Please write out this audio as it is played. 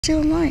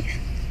Still alive.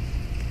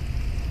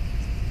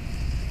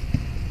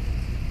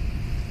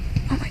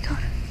 Oh my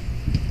god.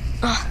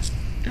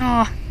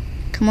 Oh,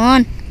 come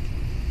on.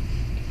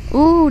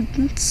 Ooh,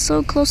 it's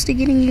so close to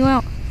getting you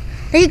out.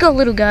 There you go,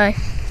 little guy.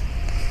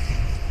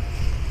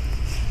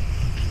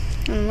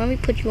 Let me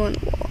put you on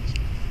the wall.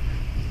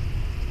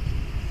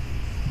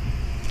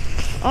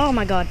 Oh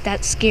my god,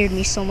 that scared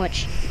me so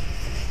much.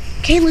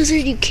 Okay,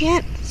 lizard, you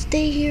can't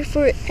stay here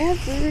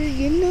forever.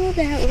 You know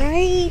that,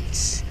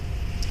 right?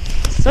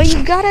 So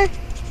you gotta...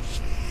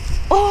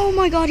 Oh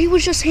my god, he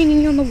was just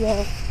hanging on the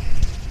wall.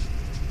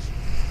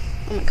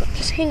 Oh my god,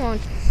 just hang on.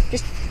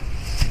 Just...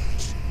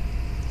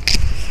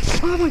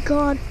 Oh my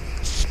god.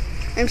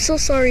 I'm so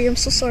sorry, I'm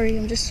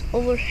just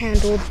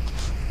overhandled.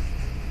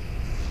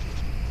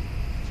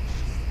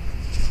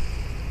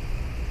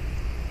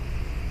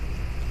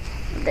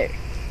 There.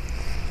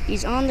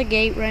 He's on the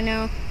gate right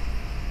now.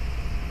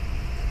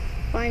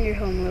 Find your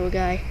home, little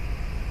guy.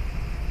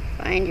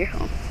 Find your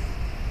home.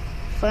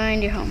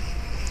 Find your home.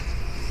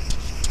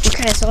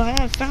 Okay, so I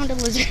have found a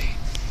lizard.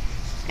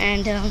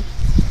 And, I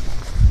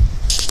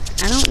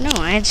don't know,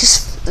 I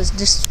just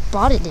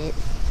spotted it.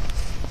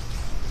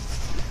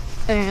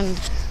 And,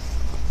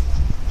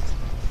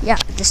 yeah,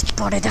 I just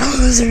spotted a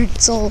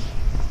lizard, so,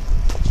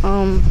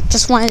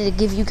 just wanted to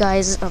give you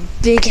guys a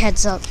big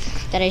heads up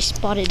that I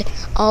spotted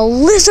a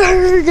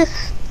lizard!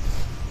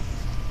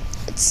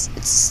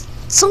 It's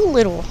so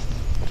little.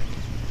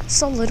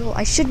 So little.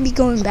 I should be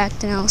going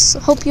back now, so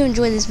hope you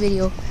enjoy this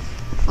video.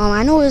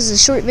 I know it was a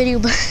short video,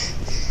 but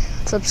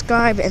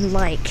subscribe and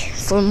like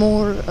for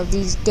more of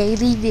these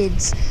daily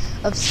vids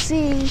of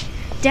seeing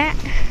that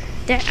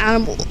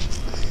animal.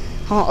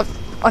 Oh,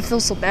 I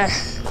feel so bad.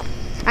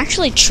 I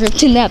actually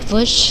tripped in that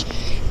bush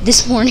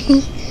this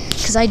morning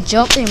because I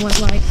jumped and went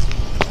like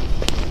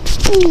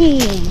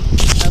boom.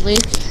 I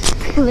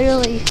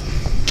literally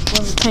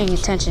wasn't paying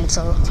attention.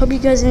 So hope you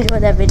guys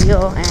enjoyed that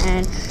video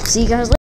and see you guys later.